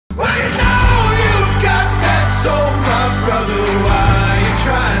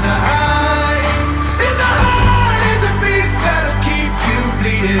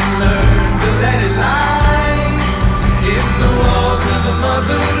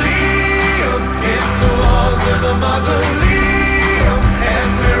the mausoleum, and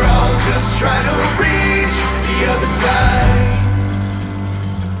we're all just trying to reach the other side.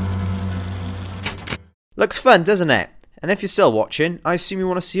 Looks fun, doesn't it? And if you're still watching, I assume you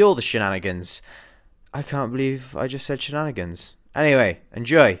want to see all the shenanigans. I can't believe I just said shenanigans. Anyway,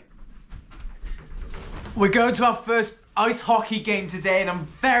 enjoy. We're going to our first ice hockey game today and I'm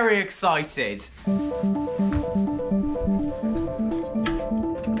very excited.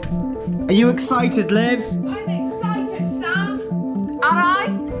 Are you excited, Liv? I'm excited, Sam. And I?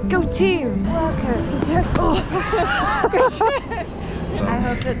 Go team. Welcome, teacher. Oh. I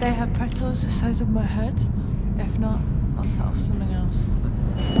hope that they have pretzels the size of my head. If not, I'll settle for something else.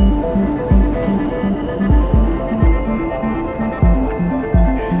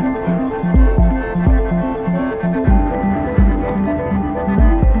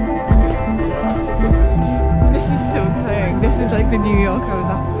 This is so exciting. This is like the New York I was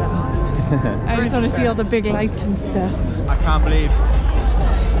after. I just want to see all the big lights and stuff. I can't believe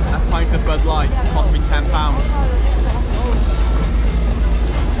a pint of Bud Light cost me £10.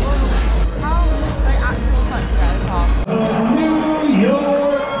 New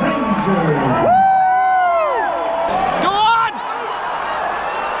York Rangers! Go on!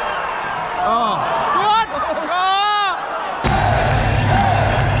 Oh, go on! Oh!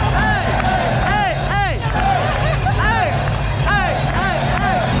 Hey! Hey! Hey! Hey! Hey! Hey!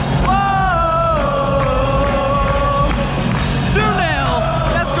 Hey! Whoa! 2-0!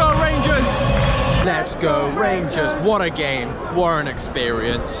 Let's go Rangers! Let's go Rangers! What a game! What an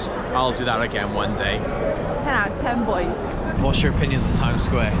experience! I'll do that again one day. 10 out of 10, boys. What's your opinions on Times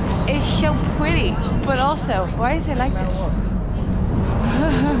Square? It's so pretty, but also, why is it like this?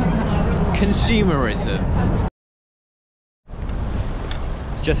 Consumerism.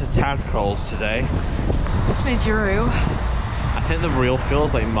 It's just a tad cold today. Smidgeroo. I think the real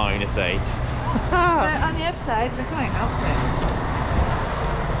feels like -8. But on the upside, look at my outfit.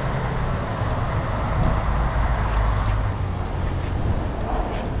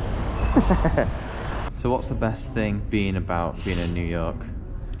 So what's the best thing about being in New York?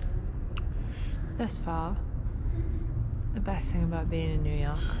 Thus far, the best thing about being in New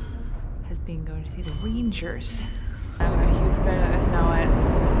York has been going to see the Rangers. I'm a huge fan of this now and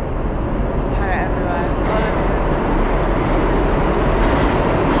her everywhere.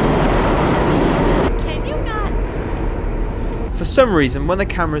 Can you not? For some reason, when the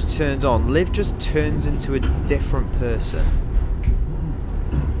camera's turned on, Liv just turns into a different person.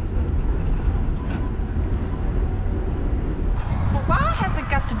 Why has it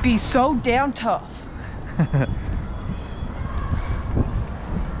got to be so damn tough?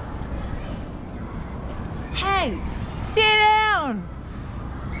 Hey, sit down!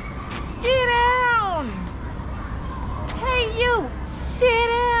 Sit down! Hey you, sit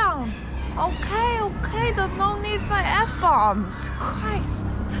down! Okay, there's no need for F-bombs. Christ.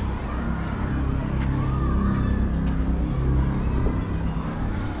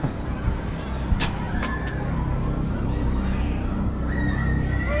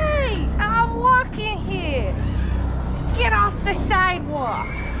 Get off the sidewalk!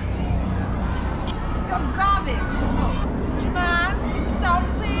 You're garbage! Would you mind? Stop,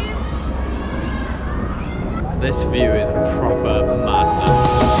 please? This view is proper madness.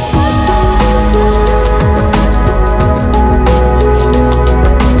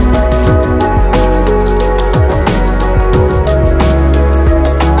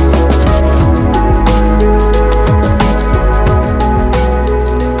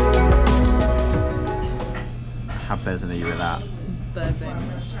 How buzzing are you with that? Buzzing.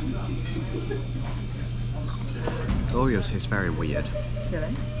 Oreos taste very weird.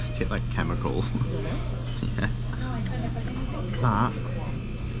 Really? They taste like chemicals. Really? Yeah. That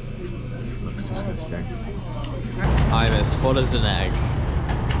looks disgusting. I'm as full as an egg.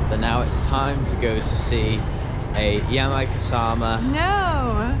 But now it's time to go to see a Yayoi Kasama.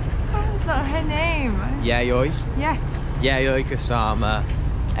 No! That's not her name. Yayoi? Yes. Yayoi Kasama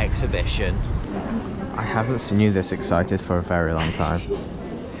exhibition. I haven't seen you this excited for a very long time.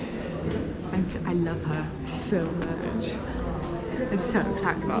 I love her so much. I'm so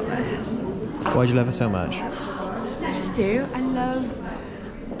excited about this. Why do you love her so much? I just do. I love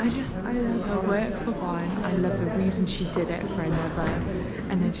her work for one. I love the reason she did it for another.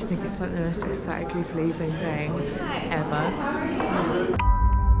 And I just think it's like the most aesthetically pleasing thing ever.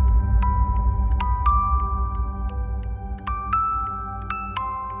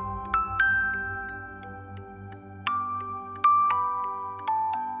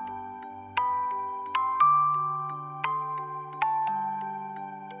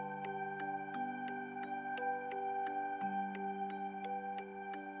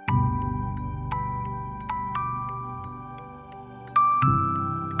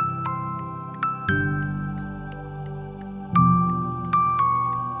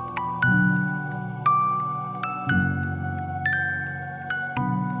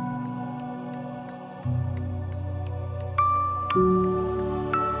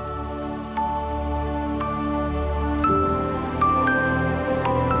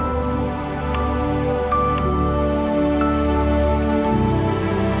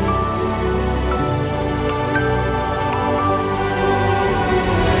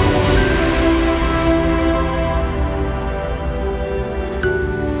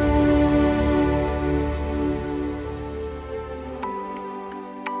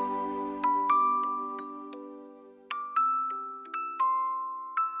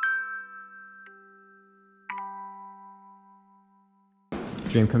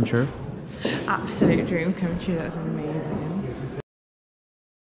 Dream come true. Absolute dream come true. That's amazing.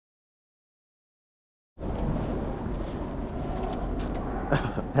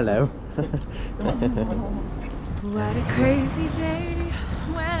 Hello. What a crazy day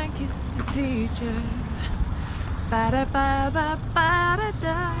when I kissed the teacher. Ba-da-ba-ba-ba-da-da.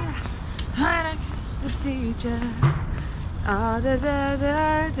 When I kissed the teacher. Ah,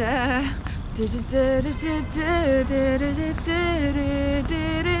 da-da-da-da. I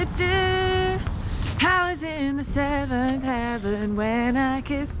was in the seventh heaven when I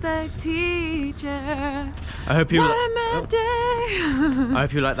kissed the teacher. I hope you. What a mad day. I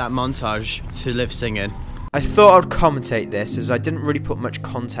hope you like that montage to Liv singing. I thought I'd commentate this as I didn't really put much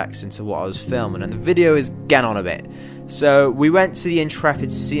context into what I was filming and the video is getting on a bit. So we went to the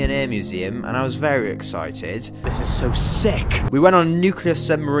Intrepid Sea and Air Museum and I was very excited. This is so sick. We went on a nuclear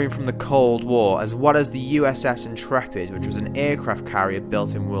submarine from the Cold War as well as the USS Intrepid, which was an aircraft carrier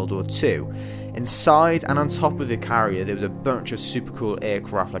built in World War II. Inside and on top of the carrier there was a bunch of super cool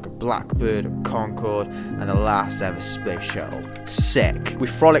aircraft like a Blackbird, a Concorde and the last ever space shuttle. Sick. We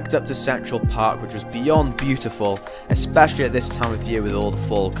frolicked up to Central Park, which was beyond beautiful, especially at this time of year with all the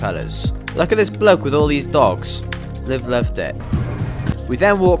fall colours. Look at this bloke with all these dogs. Liv loved it. We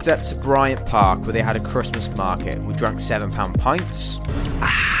then walked up to Bryant Park where they had a Christmas market. We drank £7 pints.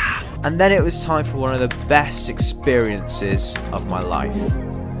 And then it was time for one of the best experiences of my life.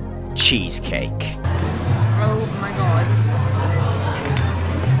 Cheesecake. Oh my god.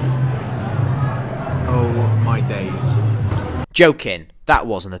 Oh my days. Joking. That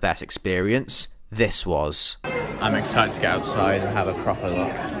wasn't the best experience. This was. I'm excited to get outside and have a proper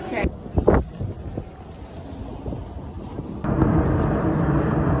look.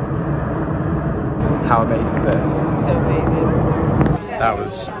 How amazing is this? So amazing. That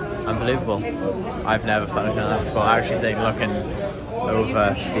was unbelievable. I've never felt anything like that before. I actually think looking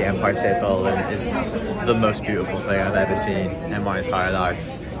over the Empire State Building is the most beautiful thing I've ever seen in my entire life.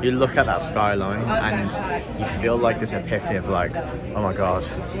 You look at that skyline and you feel like this epiphany of like, oh my god,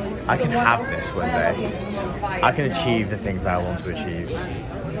 I can have this one day. I can achieve the things that I want to achieve.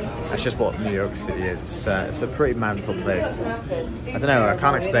 That's just what New York City is. It's a pretty magical place. I don't know, I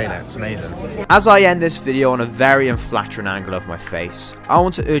can't explain it. It's amazing. As I end this video on a very unflattering angle of my face, I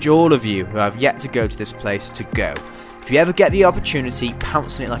want to urge all of you who have yet to go to this place to go. If you ever get the opportunity,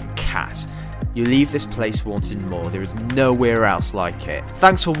 pounce on it like a cat. You leave this place wanting more. There is nowhere else like it.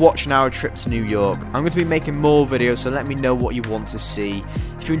 Thanks for watching our trip to New York. I'm going to be making more videos, so let me know what you want to see.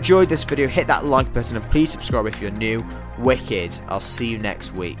 If you enjoyed this video, hit that like button and please subscribe if you're new. Wicked. I'll see you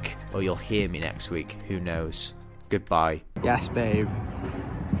next week. Or you'll hear me next week. Who knows? Goodbye. Yes, babe.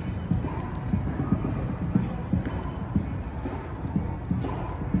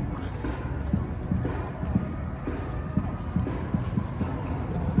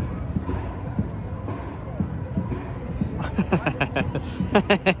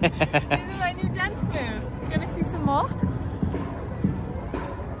 This is my new dance move. Gonna see some more?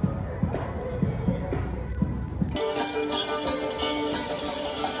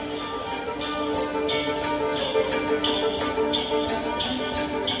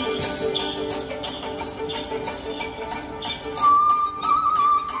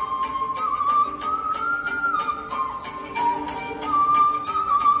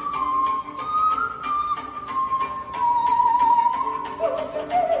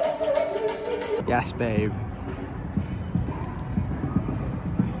 Yes, babe.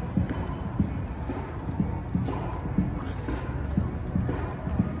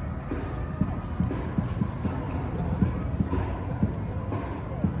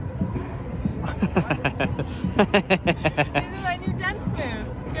 This is my new dance move.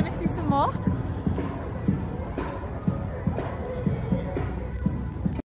 Gonna see some more?